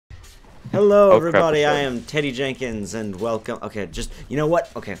Hello, Oh, everybody. crap, I am Teddy Jenkins, and welcome. Okay, just you know what?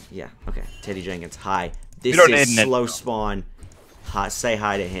 Okay, yeah. Okay, Teddy Jenkins. Hi. This don't need is an Slow intro. Spawn. Hi, say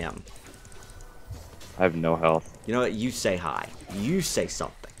hi to him. I have no health. You know what? You say hi. You say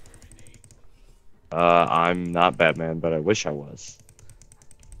something. I'm not Batman, but I wish I was.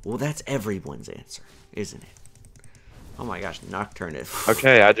 Well, that's everyone's answer, isn't it? Oh my gosh, Nocturne is.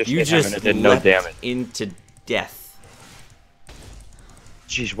 Okay, I just You hit him just and it did no leapt damage. into death.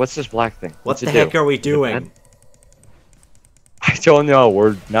 Jeez, what's this black thing? What What's the it heck do? are we Is it doing? bad? I don't know.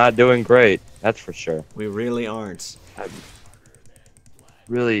 We're not doing great. That's for sure. We really aren't. I'm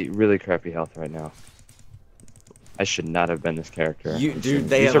really, really crappy health right now. I should not have been this character. You, I'm dude, assuming.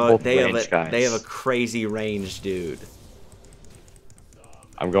 they These have are a both they have ranged a guys. they have a crazy range, dude.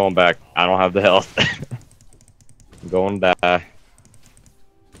 I'm going back. I don't have the health. I'm going back.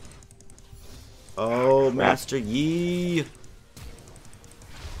 Oh, Crap. Master Yi.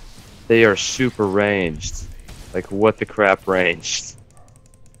 They are super ranged. Like, what the crap ranged?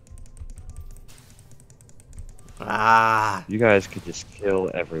 Ah. You guys could just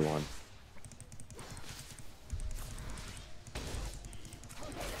kill everyone.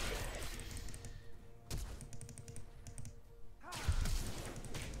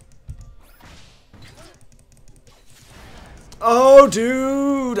 Oh,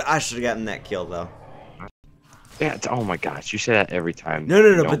 dude! I should have gotten that kill, though. Yeah, oh my gosh, you say that every time. No, no,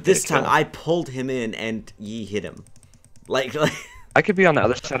 you no, don't but get this a time kill. I pulled him in and Yi hit him. Like I could be on the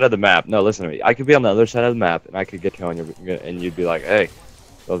other side of the map. No, listen to me. I could be on the other side of the map, and I could get kill, and you'd be like, hey,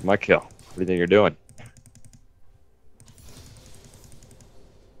 that was my kill. What do you think you're doing?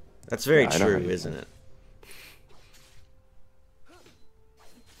 That's very Yeah, I know how true, you isn't think. it?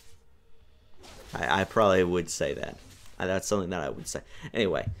 I probably would say that. That's something that I would say.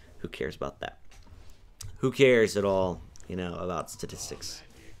 Anyway, who cares about that? Who cares at all, you know, about statistics?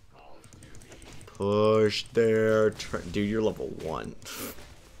 Push there. Dude, you're level 1.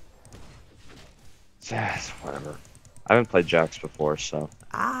 Yes, whatever. I haven't played Jax before, so.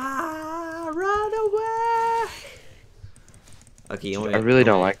 Ah, run away! Okay, you want me I really to,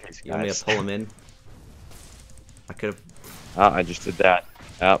 don't like these you want me guys. to pull him in? I could have. Oh, I just did that.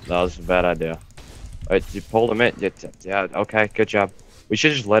 Oh, that was a bad idea. Wait, you pulled him in. Yeah, okay, good job. We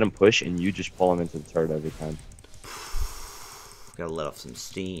should just let him push, and you just pull him into the turret every time. Gotta let off some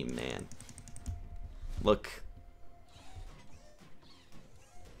steam, man. Look.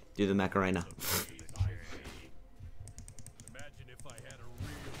 Do the Macarena.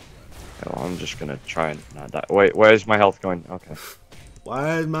 Oh, I'm just gonna try and not die. Wait, where's my health going? Okay.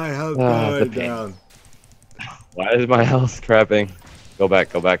 Why is my health Ah, the going pain. down? Why is my health crapping? Go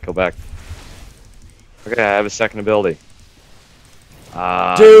back, go back, go back. Okay, I have a second ability. Dude,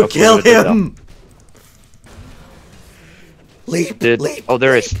 no clue kill what it did, though. him! Leap, Did leap, oh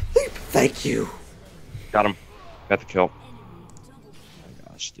there leap, is. leap. Thank you. Got him. Got the kill. Oh my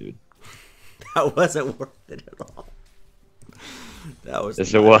gosh, dude. That wasn't worth it at all. That was.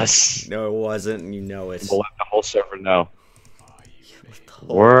 Yes, it not- was. No, it wasn't, and you know it. We'll let the whole server know. The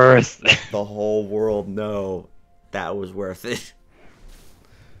whole, Worth. the whole world know that was worth it.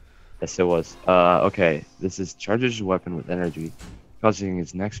 Yes, it was. Okay. This is charges his weapon with energy, causing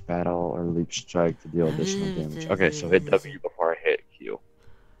his next battle or leap strike to deal additional damage. Okay, so hit W before I hit Q.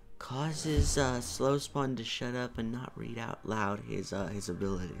 Causes Slow Spawn to shut up and not read out loud his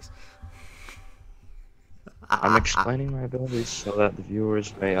abilities. I'm explaining my abilities so that the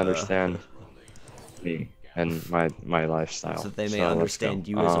viewers may understand me and my lifestyle. So they may let's understand go.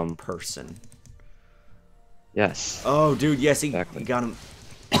 you as a person. Yes. Oh, dude, yes, he Exactly. got him.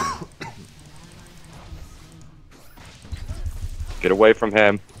 Get away from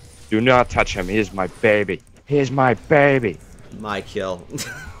him. Do not touch him. He is my baby. He is my baby. My kill.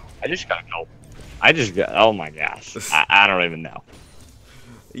 I just got help. I just got. Oh my gosh. I don't even know.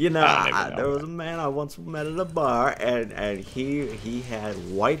 You know, I don't even know. there was a man I once met at a bar, and he had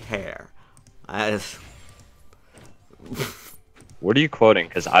white hair. What are you quoting?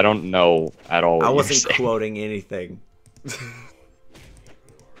 Because I don't know at all. What I you're wasn't saying. quoting anything.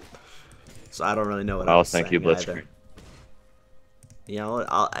 So I don't really know what I Oh, was thank saying you, Blitzcrank. either. You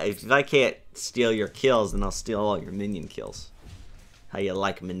know, if I can't steal your kills, then I'll steal all your minion kills. How you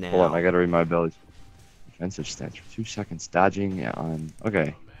like me now? Hold on, I gotta read my abilities. Defensive stats for 2 seconds. Dodging on.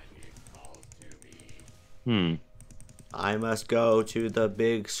 Okay. I must go to the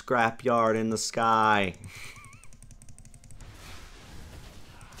big scrapyard in the sky.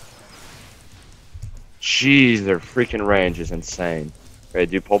 Jeez, their freaking range is insane. Okay,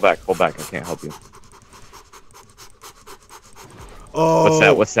 dude, pull back, pull back. I can't help you. Oh, What's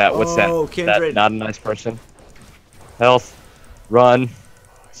that? What's that? What's oh, that? Kindred. That not a nice person. Health. Run,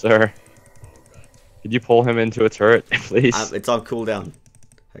 sir. Could you pull him into a turret, please? It's on cooldown.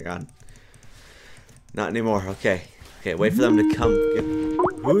 Hang on. Not anymore. Okay. Okay, wait for them to come.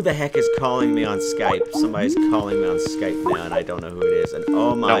 Who the heck is calling me on Skype? Somebody's calling me on Skype now, and I don't know who it is. And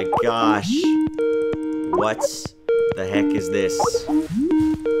oh my gosh. What the heck is this?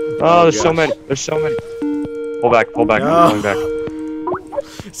 Oh, there's so many. There's so many. Pull back, pull back. No. I'm going back.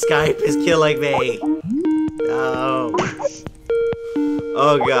 Skype is killing me. No.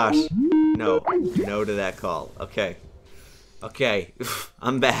 Oh gosh. No. No to that call. Okay. Okay.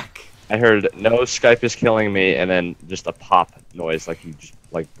 I'm back. I heard no Skype is killing me, and then just a pop noise, like you just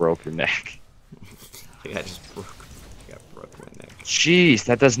broke your neck. I think I just broke my neck. Jeez,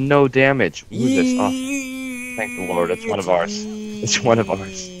 that does no damage. Ooh, this off. Thank the Lord, it's one of ours. It's one of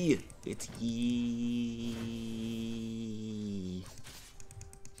ours. It's yee.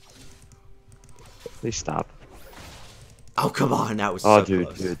 Please stop. Oh come on, that was Oh, so dude,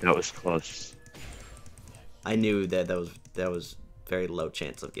 close. dude, that was close. I knew that was very low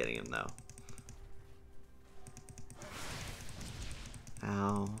chance of getting him though.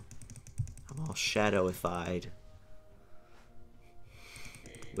 Ow. I'm all shadowified.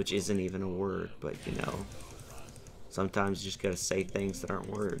 Which isn't even a word, but you know. Sometimes you just gotta say things that aren't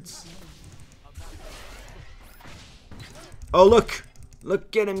words. Oh look!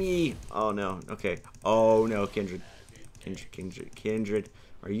 Look, get him, ye! Oh no, okay. Oh no, Kindred. Kindred.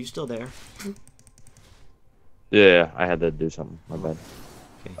 Are you still there? Yeah, I had to do something. My bad.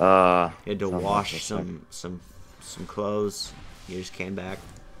 Okay. You had to something wash like some clothes. You just came back.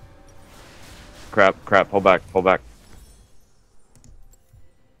 Crap, pull back, pull back.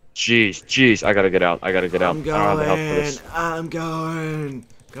 Jeez, I gotta get out. I gotta get out. I don't have the help for this. I'm going.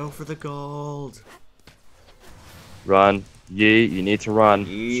 Go for the gold. Run. Yi, you need to run,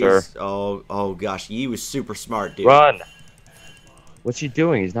 sir. Oh gosh, Yi was super smart, dude. Run. What's he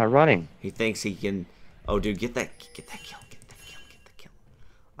doing? He's not running. He thinks he can. Oh, dude, get that kill.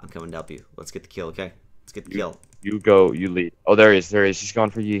 I'm coming to help you. Let's get the kill, okay? Let's get the kill. You go. You lead. Oh, there he is. There he is. He's going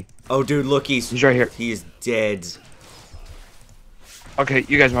for Yi. Oh, dude, look, he's right here. He is dead. Okay,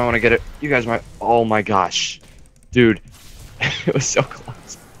 you guys might want to get it. You guys might. Oh my gosh, dude, it was so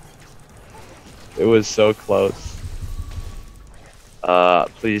close. It was so close.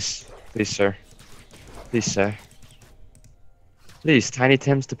 Please, sir. Please, sir. Please, Tiny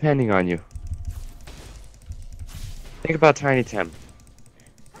Tim's depending on you. Think about Tiny Tim.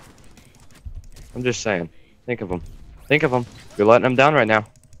 I'm just saying. Think of him. Think of him. You're letting him down right now.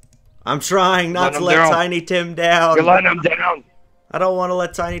 I'm trying not to let Tiny Tim down. You're letting him down. I don't want to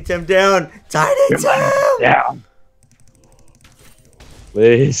let Tiny Tim down. Tiny Tim! Down.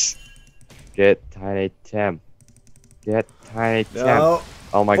 Please. Get Tiny Tim. Get Tiny Tim. No.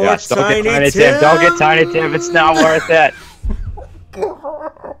 Oh my For gosh. Don't get Tiny Tiny Tim. Tim. Don't get Tiny Tim. It's not worth it. I'm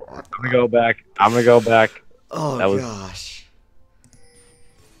gonna go back. I'm gonna go back. Oh gosh.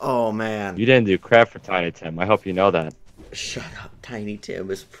 Oh man. You didn't do crap for Tiny Tim. I hope you know that. Shut up. Tiny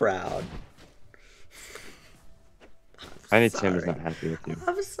Tim is proud. Tiny Tim is not happy with you.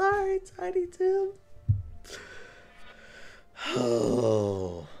 I'm sorry, Tiny Tim.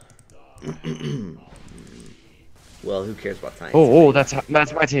 Oh. Well, who cares about Tiny Tim? Oh, that's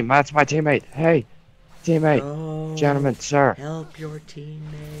my team. That's my teammate. Hey, teammate, gentlemen, sir. Help your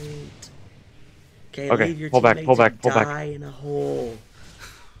teammate. Okay, Okay, leave your pull back, teammate pull back, to pull back. die in a hole.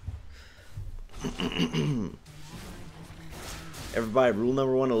 Everybody, rule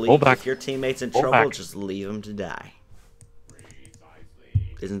number one to leave. Pull back. If your teammate's in Pull trouble, back. just leave him to die.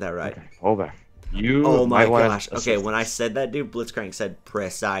 Isn't that right? Okay, hold back. You Oh my might wanna gosh. Okay, when I said that, dude, Blitzcrank said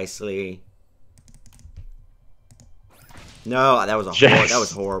precisely. No, that was that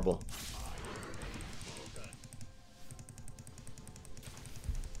was horrible.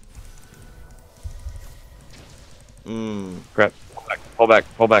 Crap. Pull back,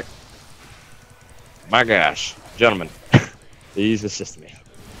 pull back. My gosh, gentlemen, please assist me.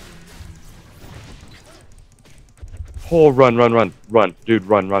 Oh, run, dude,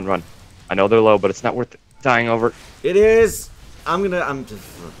 run. I know they're low, but it's not worth dying over. It is. I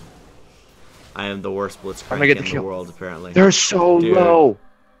am the worst Blitzcrank get in the the kill. world, apparently. They're so Dude. low.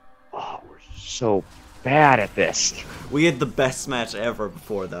 Oh, we're so bad at this. We had the best match ever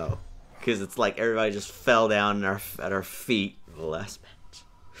before, though, because it's like everybody just fell down at our feet the last match.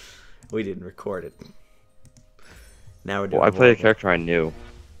 We didn't record it. Now we're doing. Well, I played a character I knew.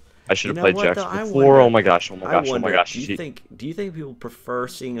 I should have know played what, Jax though? I before. wonder- Oh my gosh! I wonder, Do you She- think people prefer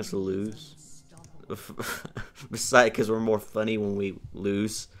seeing us lose? Besides, because we're more funny when we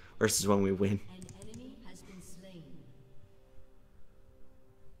lose versus when we win.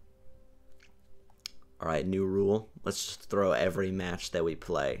 All right, new rule. Let's just throw every match that we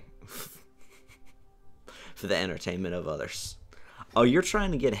play. for the entertainment of others. Oh, you're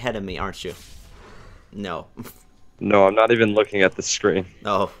trying to get ahead of me, aren't you? No. No, I'm not even looking at the screen.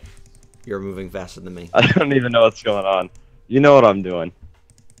 Oh, you're moving faster than me. I don't even know what's going on. You know what I'm doing.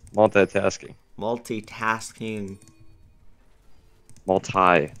 Multitasking. Multitasking.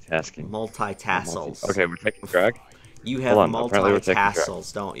 Multitasking. Multitassels. Okay, we're taking drag. You have Hold on, apparently we're taking drag.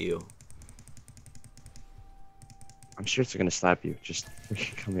 multitassels, don't you? I'm sure it's gonna slap you. Just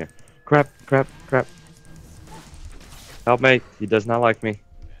come here. Crap, crap, crap. Help me. He does not like me.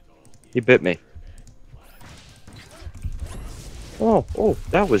 He bit me. Oh, oh,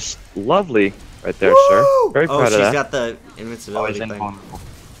 that was lovely right there, Woo! sir. Very proud of that. Oh, she's got the invincibility thing. Invulnerable.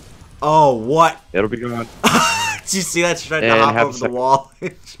 Oh, what? It'll be gone. Did you see that? She tried to And hop have a over the second. wall.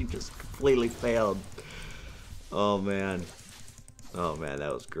 She just completely failed. Oh, man. Oh, man,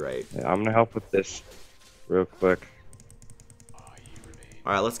 that was great. Yeah, I'm gonna help with this real quick.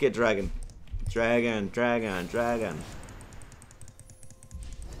 Alright, let's get Dragon. Dragon, Dragon, Dragon.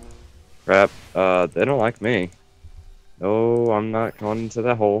 Crap. They don't like me. No, I'm not going into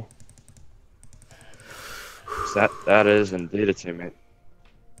that hole. That is indeed a teammate.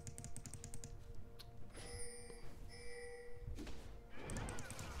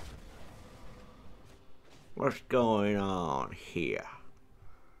 What's going on here?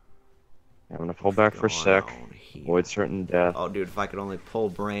 I'm gonna pull back for a sec. Avoid certain death. Oh, dude, if I could only pull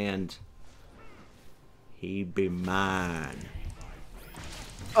Brand, he'd be mine.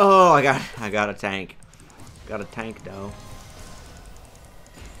 Oh, I got a tank. Got a tank, though.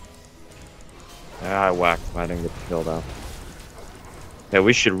 Ah, I whacked him. I didn't get the kill though. Yeah,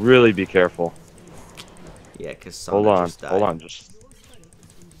 we should really be careful. Yeah, cause Hold on, just died. hold on, just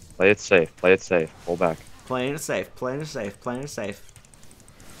play it safe. Play it safe. Pull back. Playing it safe. Playing it safe. Playing it safe.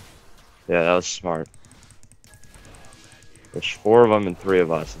 Yeah, that was smart. There's 4 of them and 3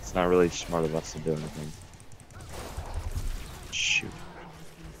 of us. It's not really smart of us to do anything. Shoot.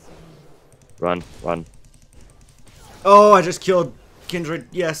 Run, run. Oh, I just killed Kindred.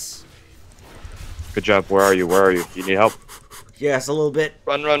 Yes. Good job. Where are you? Where are you? You need help? Yes, a little bit.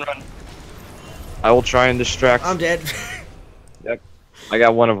 Run, run, run. I will try and distract. I'm dead. Yep. I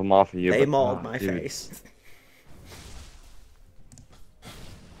got one of them off of you. They but, mauled my dude. face.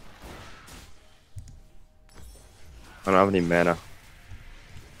 I don't have any mana.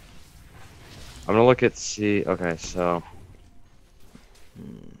 I'm gonna look at C. Okay, so.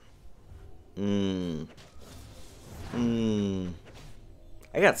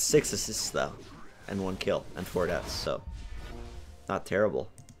 I got 6 assists though, and 1 kill and 4 deaths, so not terrible.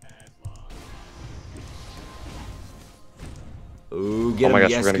 Ooh, get Oh my him!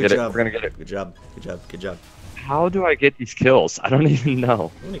 gosh, Yes, we're gonna good get job. it. We're gonna get it. Good job. Good job. Good job. How do I get these kills? I don't even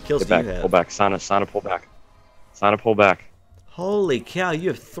know. How many kills Get do back. you have? Pull back. Sana, pull back. Sana, pull back. Holy cow! You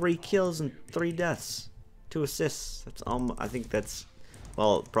have 3 kills and 3 deaths, 2 assists. That's I think that's,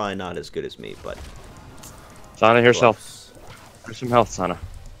 well, probably not as good as me, but Sana, here's health. close. Here's some health, Sana.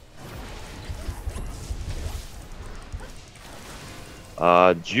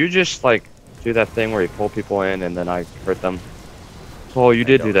 Did you just like do that thing where you pull people in and then I hurt them? Oh, you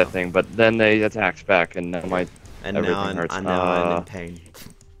did do that thing, but then they attacked back and now my everything hurts. I'm in pain.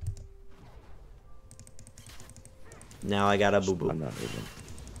 Now I got a boo boo. I'm not even.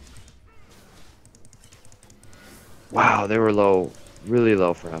 Wow, they were low, really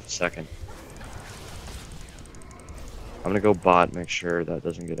low for half a second. I'm gonna go bot, make sure that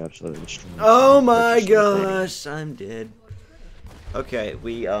doesn't get absolutely destroyed. Oh my gosh, I'm dead. Okay,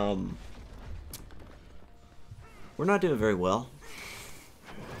 we're not doing very well.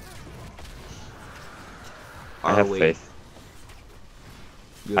 I have faith.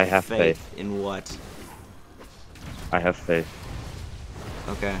 You I have faith. In what? I have faith.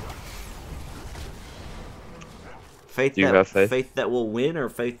 Okay. Faith Do you that have faith? faith that will win or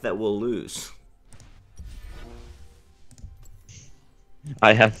faith that will lose?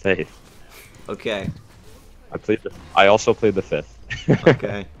 I have faith. Okay. I also played the 5th.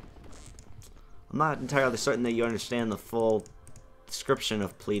 Okay. I'm not entirely certain that you understand the full description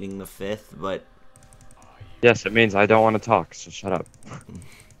of pleading the 5th, but Yes, it means I don't want to talk, so shut up.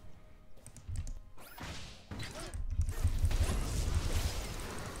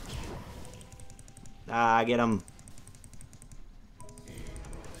 ah, get him.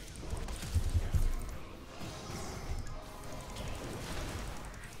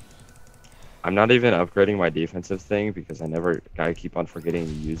 I'm not even upgrading my defensive thing because I keep on forgetting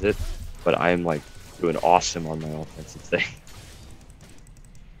to use it, but I am like doing awesome on my offensive thing.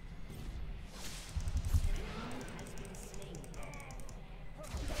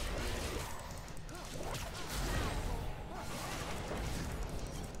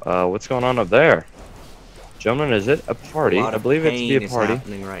 What's going on up there? Gentlemen, is it a party? A lot I of believe it to be pain a is party.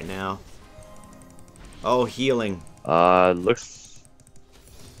 happening right now. Oh, healing. Looks.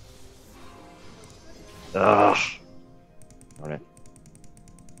 Ugh. Darn it.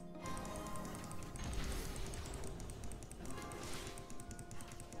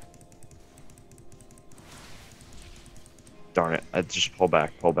 Darn it. I just pull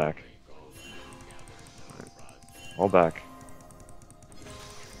back, pull back. Pull back.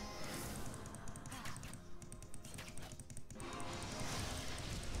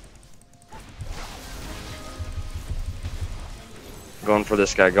 Going for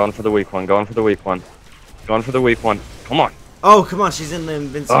this guy, going for the weak one, going for the weak one. Going for the weak one. Come on. Oh, come on, she's in the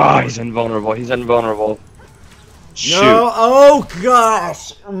invincible. Oh, he's invulnerable, he's invulnerable. Shoot. No, oh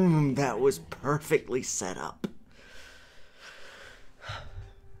gosh! That was perfectly set up.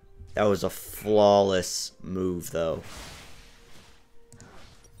 That was a flawless move, though.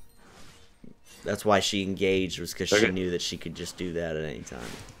 That's why she engaged, was because she knew that she could just do that at any time.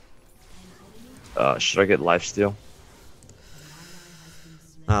 Should I get lifesteal?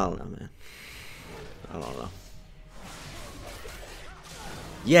 I don't know, man. I don't know.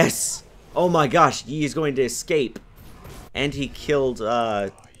 Yes! Oh my gosh, he is going to escape. And he killed,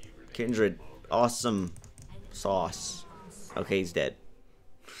 Kindred. Awesome sauce. Okay, he's dead.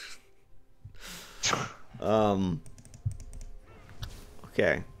 Okay.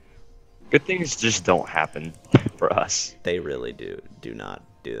 Good things just don't happen for us. They really do not,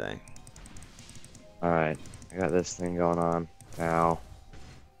 do they? Alright, I got this thing going on. Now,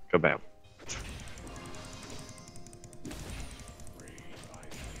 go bam.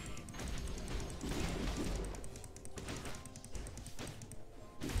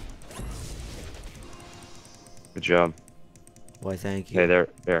 Good job. Why, thank you. Hey, there.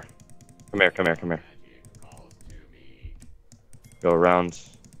 Come here, come here, come here. Go around.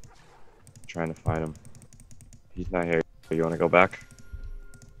 Trying to find him. He's not here. You want to go back?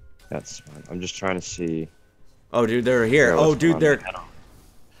 That's fine. I'm just trying to see. Oh, dude, they're here. Oh, dude, they're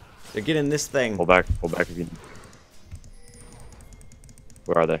getting this thing. Pull back if you.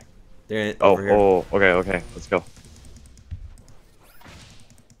 Where are they? They're over here. Oh, okay, let's go.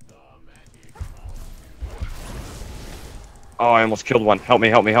 Oh, I almost killed one. Help me.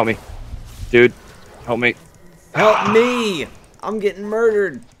 Dude, help me. Help me! I'm getting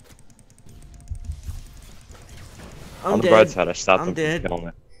murdered. I'm On the dead. bright side, I stopped I'm them dead. from killing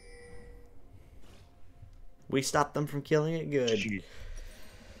it. We stopped them from killing it. Good. Jeez.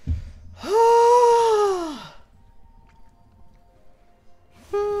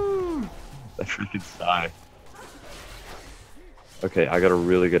 That freaking sigh. Okay, I got a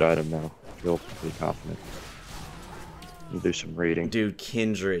really good item now. I feel pretty confident. I'll do some reading. Dude,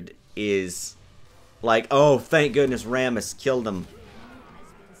 Kindred is like, oh, thank goodness Rammus killed him.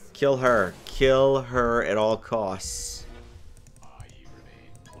 Kill her. Kill her at all costs.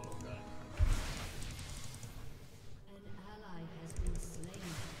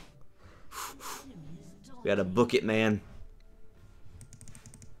 We gotta book it, man.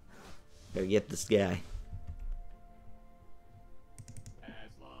 Gotta get this guy.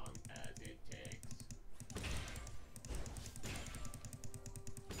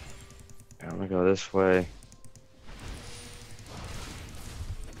 I'm gonna go this way.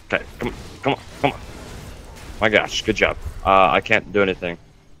 Okay, come on. My gosh, good job. I can't do anything.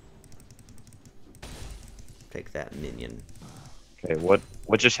 Take that, minion. Okay, what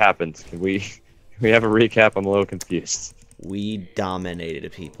just happened? Can we have a recap? I'm a little confused. We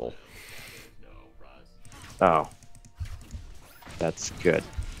dominated people. Oh. That's good.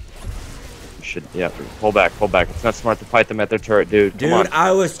 You should, yeah, pull back. It's not smart to fight them at their turret, dude. Dude, Come on.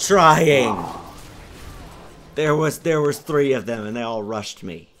 I was trying. There was 3 of them, and they all rushed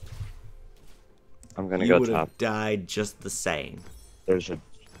me. I'm gonna You go would top. have died just the same. There's a...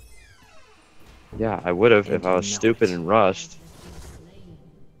 Yeah, I would have if I was stupid and rushed.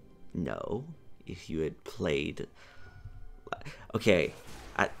 No, if you had played. Okay,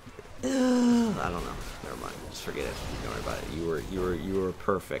 I don't know. Never mind. Just forget it. Don't worry about it. You were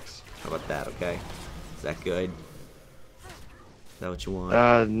perfect. How about that? Okay, is that good? Is that what you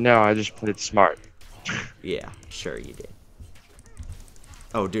want? No, I just played smart. Yeah, sure you did.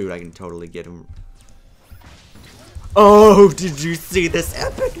 Oh, dude, I can totally get him. Oh, did you see this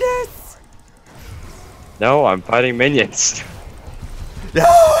epicness? No, I'm fighting minions. No,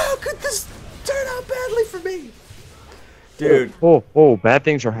 how could this turn out badly for me? Dude. Oh, bad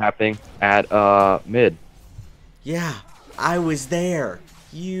things are happening at, mid. Yeah, I was there.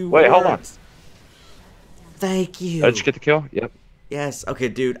 You Wait, hold on. weren't. Thank you. Did you get the kill? Yep. Yes. Okay,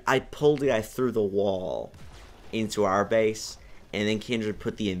 dude, I pulled the guy through the wall into our base, and then Kindred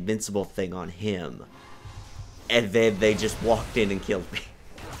put the invincible thing on him. And then they just walked in and killed me.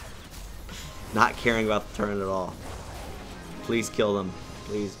 Not caring about the turn at all. Please kill them.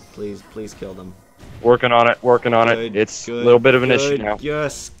 Please, please, please kill them. Working on it, working on it. It's a little bit of an issue now.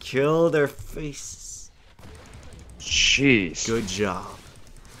 Yes, kill their faces. Jeez. Good job.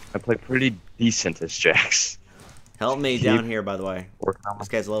 I play pretty decent as Jax. Help me down here, by the way. Working on This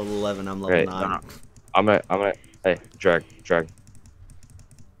guy's level 11, I'm level 9. No. I'm gonna, hey, drag.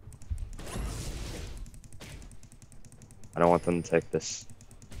 I don't want them to take this.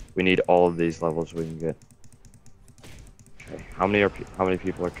 We need all of these levels we can get. Okay, how many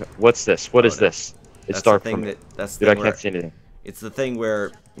people are? What's this? What is this? It's dark for me. Dude, I can't see anything. It's the thing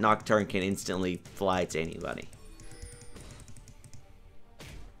where Nocturne can instantly fly to anybody.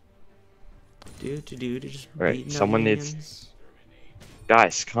 Just Alright, someone needs. minions.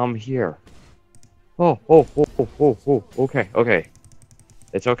 Guys, come here. Oh, okay.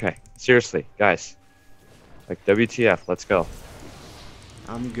 It's okay. Seriously, guys. Like, WTF, let's go.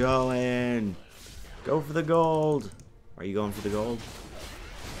 I'm going. Go for the gold. Are you going for the gold?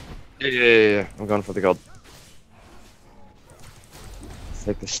 Yeah. I'm going for the gold. Let's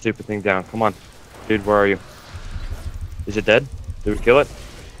take this stupid thing down. Come on. Dude, where are you? Is it dead? Did we kill it?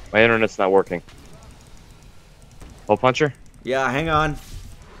 My internet's not working. Hole puncher? Yeah, hang on.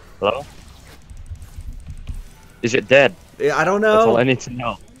 Hello? Is it dead? Yeah, I don't know. That's all I need to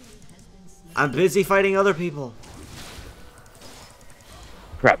know. I'm busy fighting other people.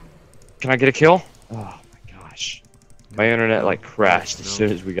 Crap. Can I get a kill? Oh my gosh. My internet like crashed as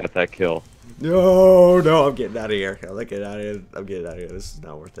soon as we got that kill. No, I'm getting out of here. I'm getting out of here. This is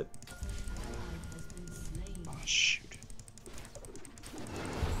not worth it. Oh shoot.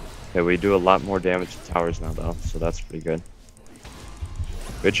 Okay, we do a lot more damage to towers now though, so that's pretty good.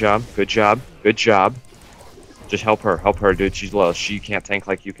 Good job. Just help her, dude. She's low. She can't tank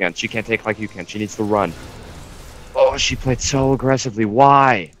like you can. She needs to run. Oh, she played so aggressively.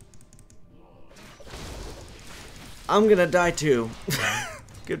 Why? I'm gonna die too.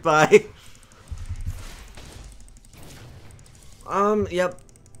 Goodbye. Yep.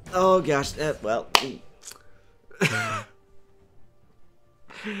 Oh gosh. Well.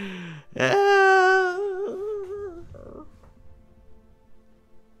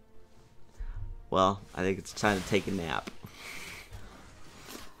 Well, I think it's time to take a nap.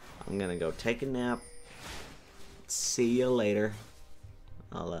 I'm gonna go take a nap. See you later.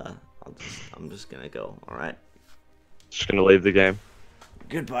 I'm just gonna go. All right. Just gonna leave the game.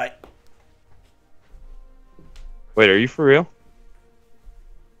 Goodbye. Wait, are you for real?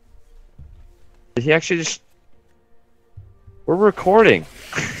 Did he actually just? We're recording.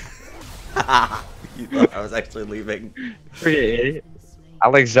 You thought I was actually leaving. Freaking idiot. I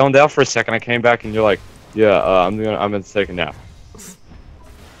like zoned out for a second. I came back and you're like, yeah, I'm gonna take a nap.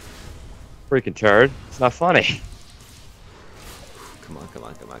 Freaking turd. It's not funny. Come on.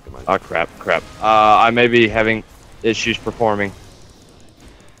 Oh crap. I may be having issues performing.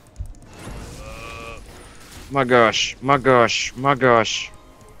 My gosh.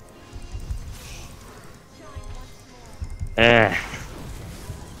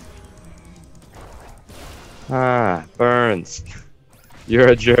 Burns. You're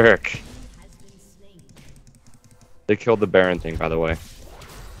a jerk. They killed the Baron thing, by the way.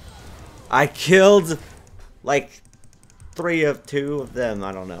 I killed like 2 of them.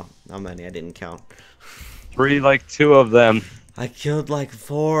 I don't know how many. I didn't count. 2 of them. I killed like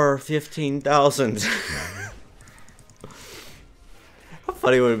 4 or 15,000. How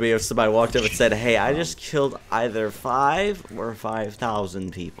funny would it be if somebody walked up and said, "Hey, I just killed either 5 or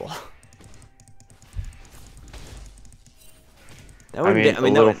 5,000 people." That wouldn't a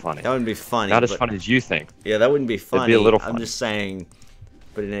little funny. That wouldn't be funny. Not as funny as you think. Yeah, that wouldn't be funny. It'd be a little funny. I'm just saying,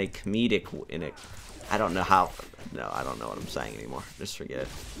 but in a comedic, I don't know how. No, I don't know what I'm saying anymore. Just forget it.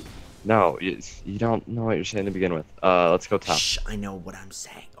 No, you don't know what you're saying to begin with. Let's go top. Shh, I know what I'm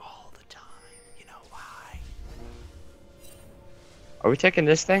saying all the time. You know why? Are we taking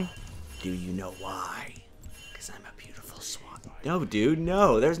this thing? Do you know why? Because I'm a beautiful swan. No, dude,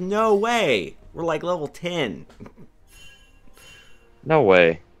 no. There's no way. We're like level 10. No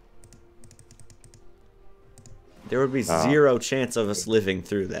way. There would be 0 chance of us living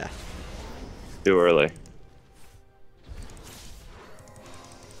through that. Too early.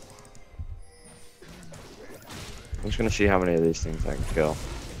 I'm just gonna see how many of these things I can kill.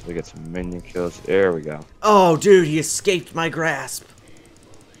 We get some minion kills. There we go. Oh, dude, he escaped my grasp.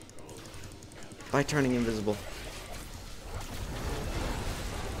 By turning invisible.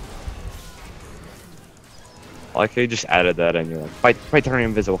 I like how you just added that and you're like, fight turning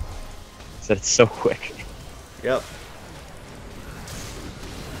invisible. Said it so quick. Yep.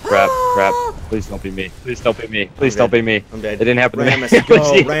 Crap. Please don't be me. Please don't be me. Please don't be me. I'm dead. It didn't happen to me. Ramus,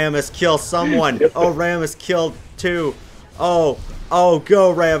 go. Ramus, kill someone. Oh, Ramus killed 2. Oh,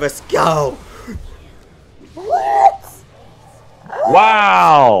 go, Ramus, go. What?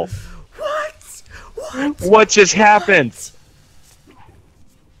 Wow. What? What just happened?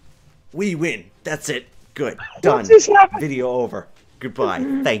 We win. That's it. Good. Done. What just happened? Video over. Goodbye.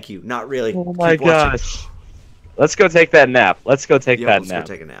 Thank you. Not really. Oh my Keep watching. gosh. Let's go take that nap. Let's go take that Let's nap.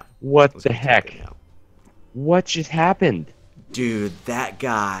 go take a nap. What Let's the go take heck? a nap. What just happened? Dude, that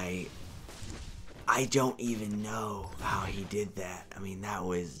guy, I don't even know how he did that. I mean, that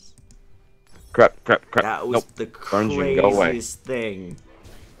was Crap. that was Nope. the Bungie, go away. craziest thing.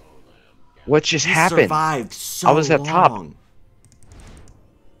 What just He happened? survived so I was at top. long.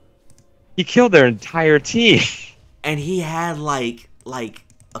 He killed their entire team. And he had like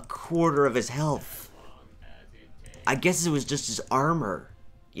a quarter of his health. I guess it was just his armor.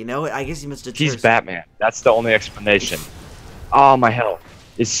 You know, I guess he must have. He's Batman. That's the only explanation. Oh, my health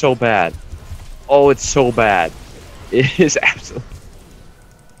is so bad. Oh, it's so bad. It is absolutely.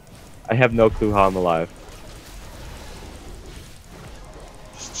 I have no clue how I'm alive.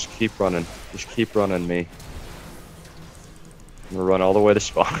 Just keep running. Just keep running me. I'm gonna run all the way to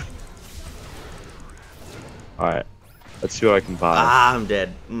spawn. Alright. Let's see what I can buy. Ah, I'm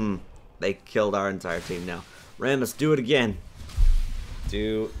dead. They killed our entire team now. Ramus, do it again.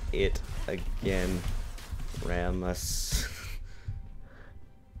 Do it again, Ramus.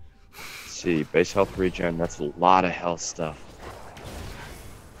 Let's see, base health regen. That's a lot of health stuff.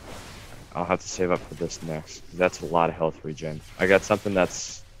 I'll have to save up for this next. That's a lot of health regen. I got something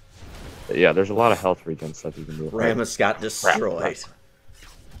that's... Yeah, there's a lot of health regen stuff you can do. Ramus got destroyed.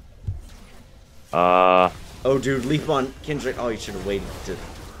 Crap. Oh, dude, leap on Kindred. Oh, you should have waited to...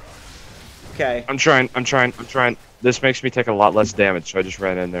 Okay. I'm trying. This makes me take a lot less damage, so I just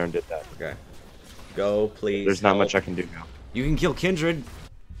ran in there and did that. Okay. Go, please. There's not much I can do now. You can kill Kindred.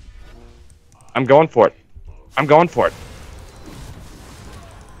 I'm going for it. I'm going for it.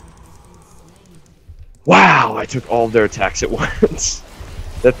 Wow, I took all of their attacks at once.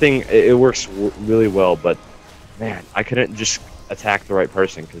 That thing, it works really well, but man, I couldn't just attack the right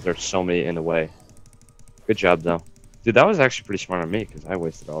person because there's so many in the way. Good job, though. Dude, that was actually pretty smart on me because I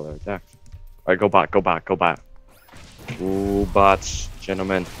wasted all their attacks. Alright, go bot, go bot, go bot. Ooh, bots,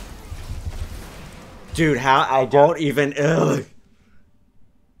 gentlemen. Dude, how I don't even. Ugh.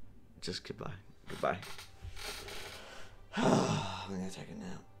 Just goodbye. Goodbye. I'm gonna take a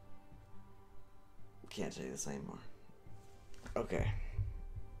nap. Can't say this anymore. Okay.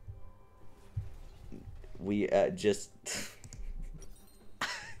 We just.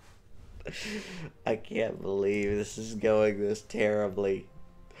 I can't believe this is going this terribly.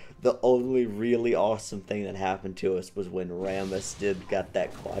 The only really awesome thing that happened to us was when Ramus got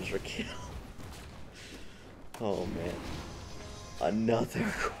that quadra kill. Oh man. Another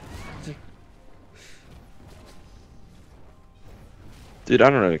quadra. Dude, I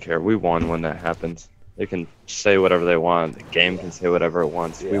don't really care. We won when that happened. They can say whatever they want. The game can say whatever it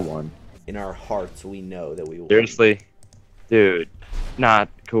wants. Yeah. We won. In our hearts, we know that we won. Seriously? Dude, not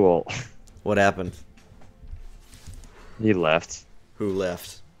cool. What happened? He left. Who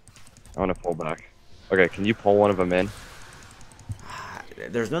left? I want to pull back. Okay, can you pull one of them in?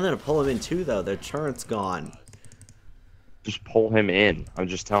 There's nothing to pull him in to, though. Their turret's gone. Just pull him in. I'm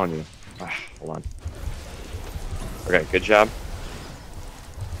just telling you. Hold on. Okay, good job.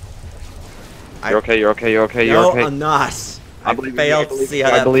 You're okay, you're okay, you're okay, you're okay. No, I'm not. I believe failed to see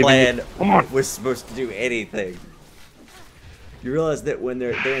how that plan Come on. was supposed to do anything. You realize that when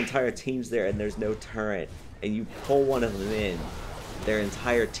their entire team's there and there's no turret, and you pull one of them in, their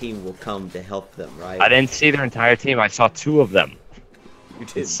entire team will come to help them, right? I didn't see their entire team. I saw 2 of them. You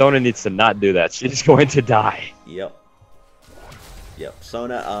did. Sona needs to not do that. She's going to die. Yep.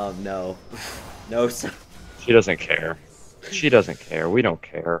 Sona, no. No, Sona. She doesn't care. She doesn't care. We don't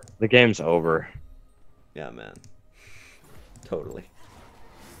care. The game's over. Yeah, man. Totally.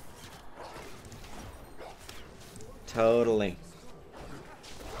 Totally.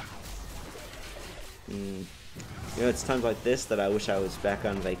 You know, it's times like this that I wish I was back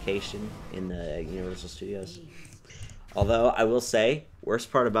on vacation in the Universal Studios. Although, I will say,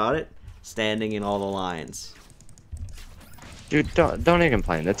 worst part about it, standing in all the lines. Dude, don't even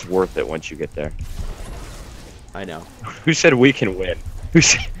complain. It's worth it once you get there. I know. Who said we can win? Who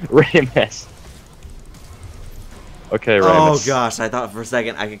said Ramus? Okay, Ramus. Oh gosh, I thought for a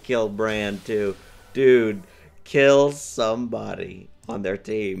second I could kill Brand too. Dude, kill somebody on their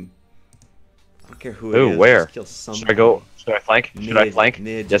team. I don't care who it is. Where? Just kill somebody. Should I go? Should I flank? Should I flank?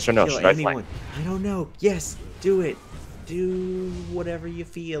 Nid, yes or no? kill Should I anyone. flank? I don't know. Yes, do it. do whatever you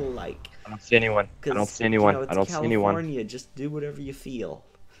feel like. I don't see anyone. I don't see anyone. It's I don't see anyone. California. Just do whatever you feel.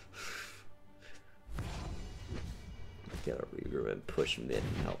 Gotta regroup and push mid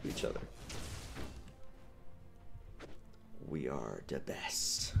and help each other. We are the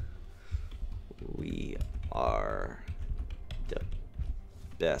best. We are the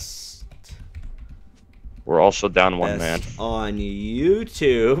best. We're also down one man. On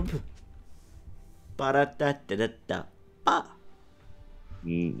YouTube. Ba-da-da-da-da-da.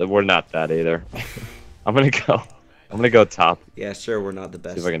 We're not that either. I'm gonna go top. Yeah, sure, we're not the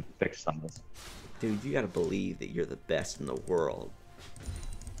best. See if I can fix some of this. Dude, you gotta believe that you're the best in the world.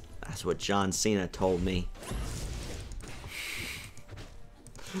 That's what John Cena told me.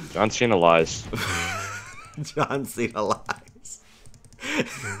 John Cena lies. John Cena lies.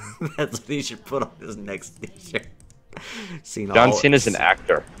 That's what he should put on his next t-shirt. John Cena's an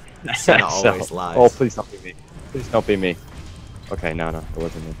actor. Cena always lies. Oh, please don't be me. Please don't be me. Okay, no, it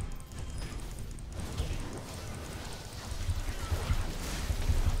wasn't me.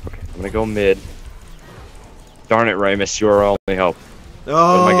 Okay, I'm gonna go mid. Darn it, Ramus, you are our only hope.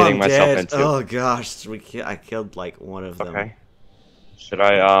 Oh, what am I getting I'm myself dead. into? Oh gosh, I killed like one of them. Okay. Should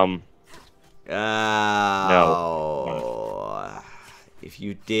I No. If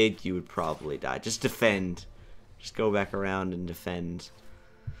you did, you would probably die. Just defend. Just go back around and defend.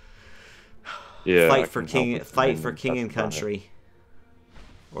 Yeah. Fight for king. Fight for king and country.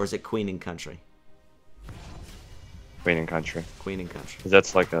 Or is it queen and country? Queen and country. Queen and country. 'Cause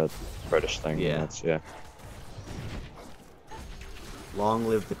that's like a British thing. Yeah. Yeah. Long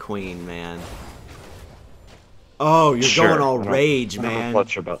live the queen, man. Oh, you're Sure. going all rage, man.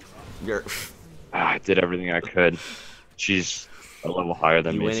 You're. I did everything I could. She's a level higher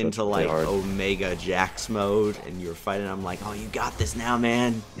than You me. went so into it's really like hard. Omega Jax mode, and you were fighting. I'm like, oh, you got this now,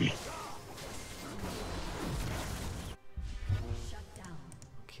 man.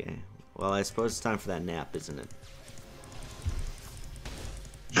 Okay. Well, I suppose it's time for that nap, isn't it?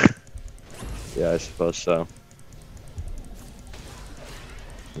 Yeah, I suppose so.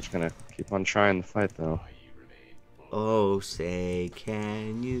 I'm just gonna keep on trying to fight though. Oh, say,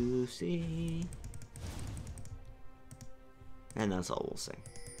 can you see? And that's all we'll sing.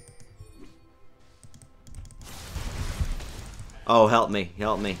 Oh, help me,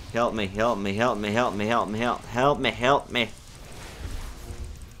 help me, help me, help me, help me, help me, help me, help me, help me.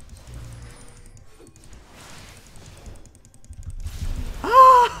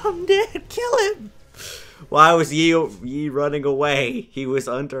 Ah, I'm dead, kill him. Why was ye running away? He was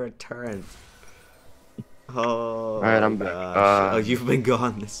under a turret. Oh, alright, I'm back. Oh, you've been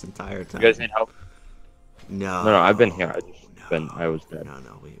gone this entire time. You guys need help? No. No, I've been here. I was dead. No,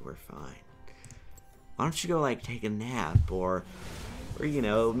 we're fine. Why don't you go like take a nap or you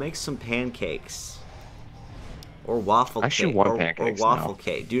know make some pancakes or waffle Actually, cake want or pancakes waffle now.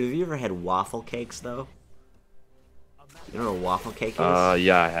 cake. Dude, have you ever had waffle cakes though? You know what a waffle cake is?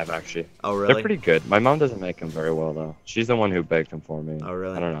 Yeah, I have actually. Oh, really? They're pretty good. My mom doesn't make them very well though. She's the one who baked them for me. Oh,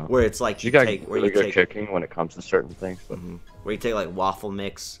 really? I don't know. Where it's like She got where really you good take cooking when it comes to certain things. But where you take like waffle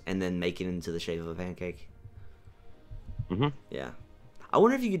mix and then make it into the shape of a pancake. Yeah. I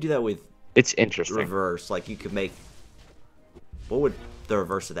wonder if you could do that with it's interesting. reverse. Like you could make. What would the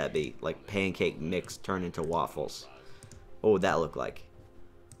reverse of that be? Like pancake mix turned into waffles. What would that look like?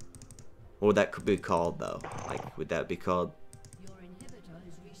 What would that be called though? Like would that be called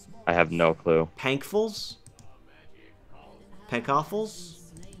I have no clue. pankfuls? Pankoffles?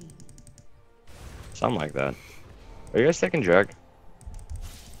 Something like that. Are you guys taking drag?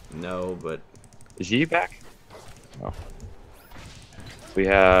 No, but Is he back? No. We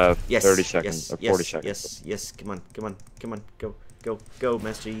have yes, 30 seconds or 40 seconds. Yes. Come on, go,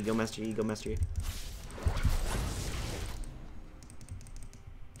 Master E, go, Master E, go, Master E.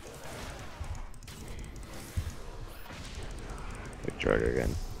 Big drag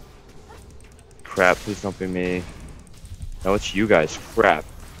again. Crap, please don't be me. No, it's you guys. Crap.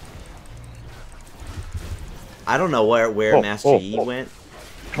 I don't know where Master E went.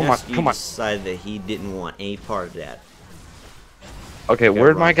 Come Master on. E decided that he didn't want any part of that. Okay,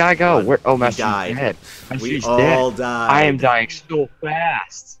 where'd my guy go? Run. Where? Oh, He Master's died. dead. We Master's all dead. died. I am dying so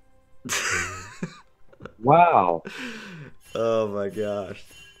fast. Wow. Oh my gosh.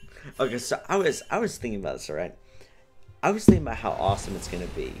 Okay, so I was thinking about this, alright? I was thinking about how awesome it's gonna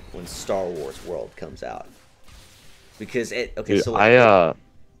be when Star Wars World comes out. Because Dude, so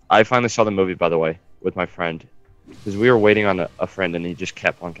I finally saw the movie, by the way, with my friend. Because we were waiting on a friend and he just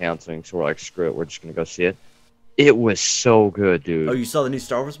kept on canceling, so we're like, screw it, we're just gonna go see it. It was so good, dude. Oh, you saw the new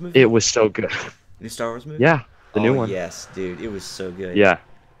Star Wars movie? It was so good. New Star Wars movie? Yeah, the new one. Yes, dude, it was so good. Yeah.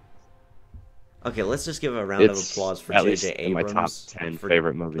 Okay, let's just give a round of It's applause for at J.J. least in my top Abrams. 10 for-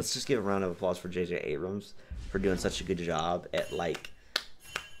 favorite movies. Let's just give a round of applause for J.J. Abrams for doing such a good job at like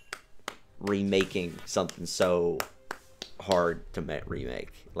remaking something so hard to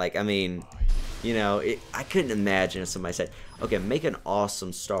remake. Like, I mean, you know, I couldn't imagine if somebody said, "Okay, make an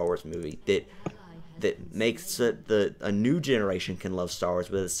awesome Star Wars movie that makes it a new generation can love Star Wars,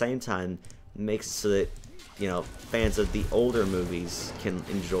 but at the same time makes it so that, you know, fans of the older movies can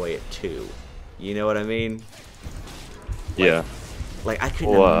enjoy it too." You know what I mean? Yeah. Like, I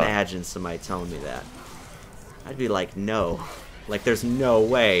couldn't imagine somebody telling me that. I'd be like, no. Like, there's no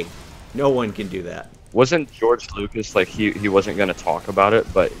way. No one can do that. Wasn't George Lucas like he wasn't gonna talk about it,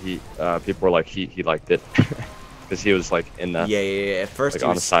 but people were like he liked it because he was like in the Yeah. At first, like he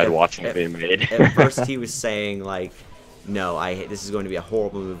on was, the side watching it being made. At first, he was saying like, "No, this is going to be a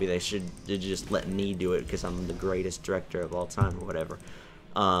horrible movie. They should just let me do it because I'm the greatest director of all time or whatever."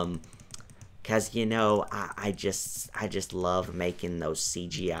 Cause you know, I just love making those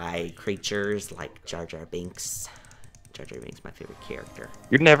CGI creatures like Jar Jar Binks. Jar Jar Binks, my favorite character.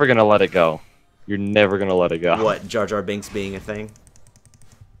 You're never gonna let it go. You're never gonna let it go. What, Jar Jar Binks being a thing?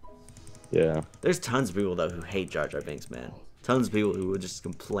 Yeah. There's tons of people though who hate Jar Jar Binks, man. Tons of people who would just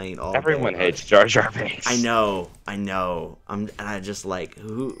complain all day. Everyone hates Jar Jar Binks. I know. And I just like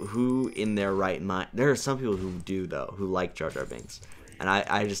who in their right mind. There are some people who do though, who like Jar Jar Binks, and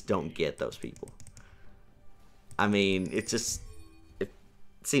I just don't get those people. I mean, it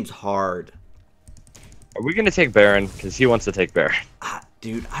seems hard. Are we gonna take Baron? Because he wants to take Baron.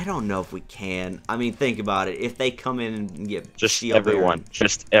 Dude, I don't know if we can. I mean, think about it. If they come in and get Just everyone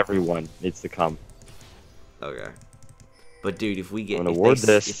needs to come. Okay. But dude, if we get I'm gonna award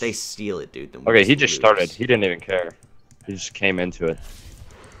this. If they steal it, dude, then Okay, he just started. He didn't even care. He just came into it.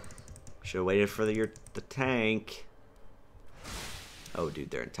 Should have waited for the tank. Oh, dude,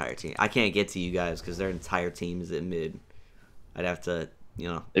 their entire team. I can't get to you guys because their entire team is at mid. I'd have to, you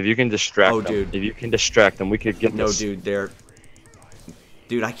know. If you can distract them. Dude. If you can distract them, we could get this. No, dude,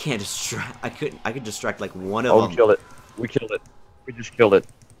 Dude, I can't distract. I could distract like one of them. them. Oh, we killed it. We killed it. We just killed it.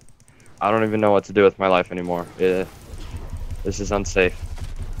 I don't even know what to do with my life anymore. Yeah. This is unsafe.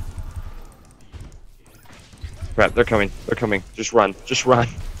 Crap, they're coming. They're coming. Just run. Just run.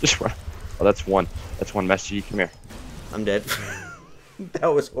 Just run. Oh, that's one. That's one. Messi, come here. I'm dead. That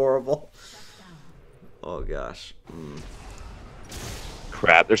was horrible. Oh, gosh.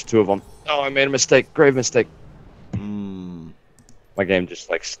 Crap, there's two of them. Oh, I made a mistake. Grave mistake. My game just,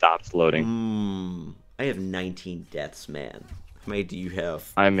 like, stopped loading. I have 19 deaths, man. How many do you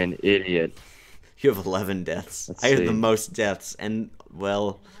have? I'm an idiot. You have 11 deaths. I have the most deaths, and,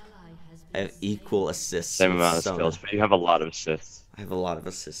 well, I have equal assists. Same amount of skills, but you have a lot of assists. I have a lot of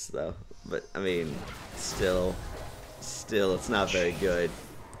assists, though. But, I mean, still, it's not very good.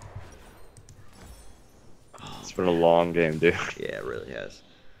 It's been a long game, dude. Yeah, it really has.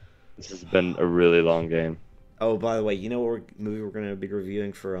 This has been a really long game. Oh, by the way, you know what movie we're gonna be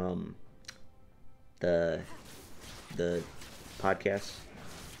reviewing for the podcast?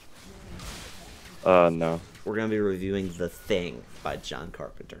 No. We're gonna be reviewing The Thing by John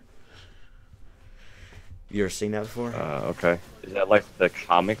Carpenter. You ever seen that before? Okay. Is that like the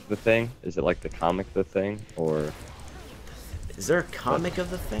comic The Thing? Is it like the comic The Thing, or? Is there a comic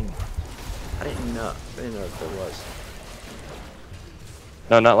of The Thing? I didn't know if there was.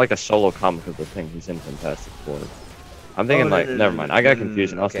 No, not like a solo comic of The Thing. He's in Fantastic Four. I'm thinking never mind. I got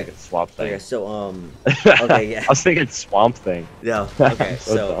confused. I was thinking Swamp Thing. Okay, so okay, yeah. I was thinking Swamp Thing. No. Okay,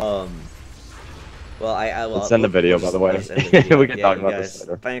 so well, let's end the video, by the way. We can talk about this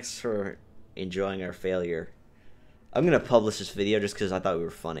later. Thanks for enjoying our failure. I'm gonna publish this video just because I thought we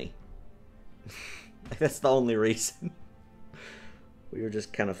were funny. That's the only reason. We were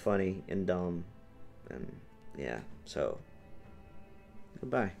just kind of funny and dumb, and yeah. So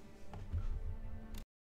goodbye.